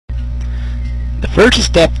first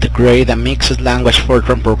step to create a mixed language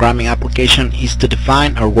Fortran programming application is to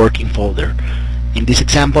define our working folder. In this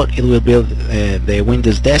example, it will be the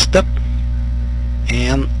Windows desktop,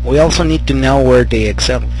 and we also need to know where the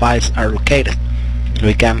Excel files are located.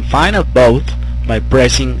 We can find out both by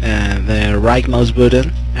pressing the right mouse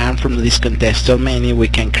button, and from this contextual menu we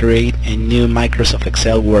can create a new Microsoft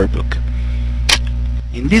Excel workbook.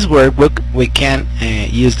 In this workbook we can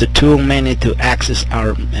use the tool menu to access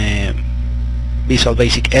our Visual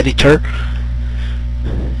Basic editor,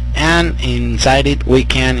 and inside it we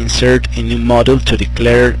can insert a new module to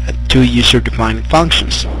declare two user-defined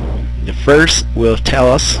functions. The first will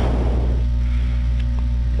tell us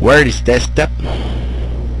where is desktop,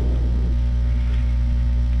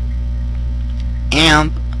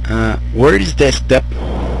 and where is desktop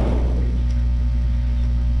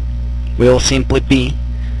will simply be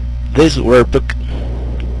this workbook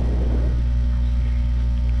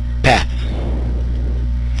path.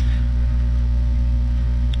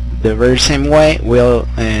 The very same way we'll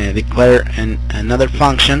declare another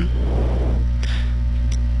function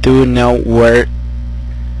to know where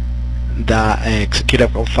the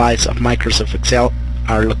executable files of Microsoft Excel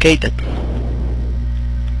are located.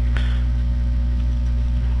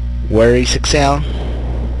 Where is Excel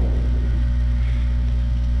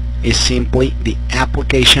is simply the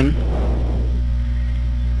application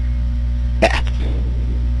path.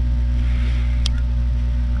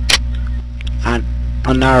 And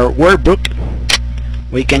on our workbook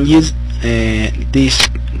we can use these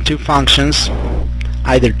two functions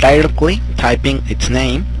either directly typing its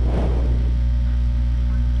name,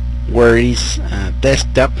 where is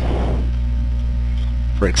desktop,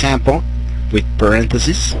 for example, with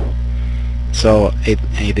parentheses, so it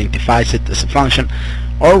identifies it as a function,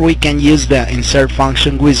 or we can use the insert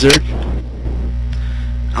function wizard.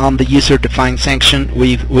 On the user defined section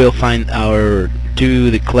we will find our two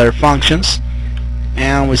declared functions,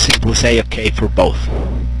 and we simply say OK for both.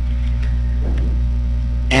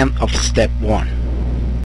 End of step 1.